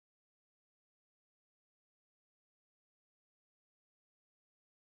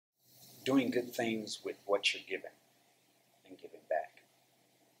doing good things with what you're given and giving back.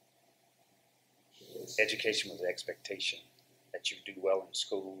 Education was the expectation that you do well in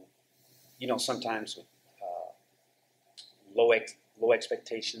school. You know, sometimes with low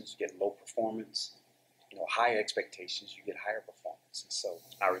expectations, you get low performance. You know, higher expectations, you get higher performance. And so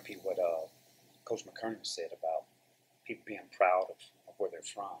I repeat what Coach McKiernan said about people being proud of where they're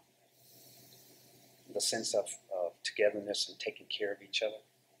from. The sense of togetherness and taking care of each other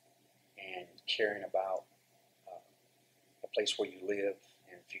and caring about the place where you live.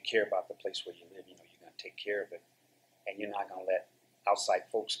 And if you care about the place where you live, you know, you're going to take care of it. And you're not going to let outside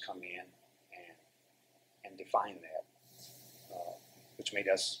folks come in and define that, which made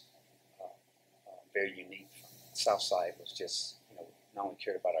us very unique. Southside was just, you know, not only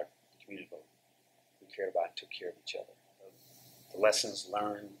cared about our community, but we cared about and took care of each other. The lessons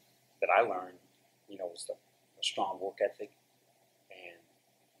learned that I learned, you know, was the strong work ethic and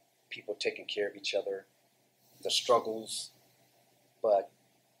people taking care of each other, the struggles, but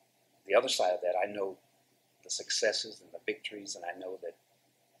the other side of that, I know the successes and the victories, and I know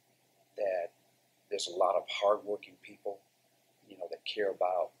that there's a lot of hardworking people, you know, that care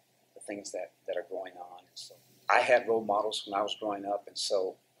about the things that are going on. And so I had role models when I was growing up, and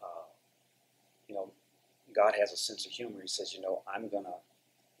so you know, God has a sense of humor. He says, you know, I'm going to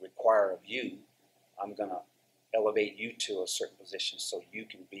require of you, I'm going to elevate you to a certain position so you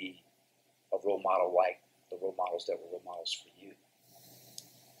can be a role model like the role models that were role models for you.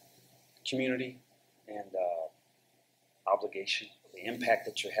 Community and obligation, the impact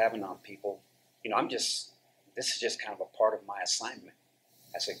that you're having on people. You know, this is just kind of a part of my assignment.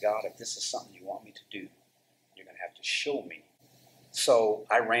 I said, God, if this is something you want me to do, you're going to have to show me. So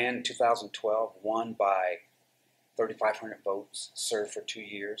I ran in 2012, won by 3,500 votes, served for 2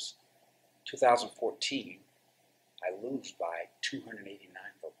 years. 2014, I lose by 289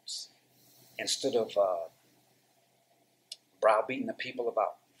 votes. Instead of browbeating the people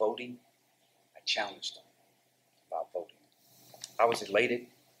about voting, I challenged them about voting. I was elated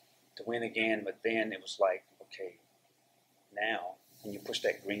to win again, but then it was like, okay, now when you push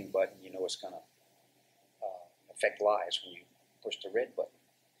that green button, you know it's going to affect lives. When you push the red button,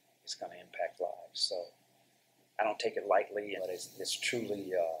 it's going to impact lives. So I don't take it lightly, but it's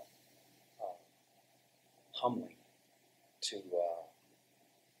truly humbling to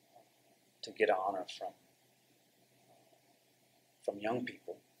get honor from young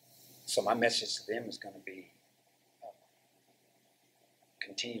people. So my message to them is going to be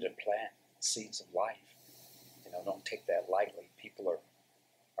continue to plant seeds of life. You know, don't take that lightly. People are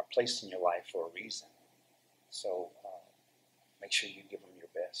placed in your life for a reason. So make sure you give them your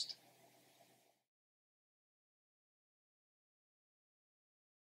best.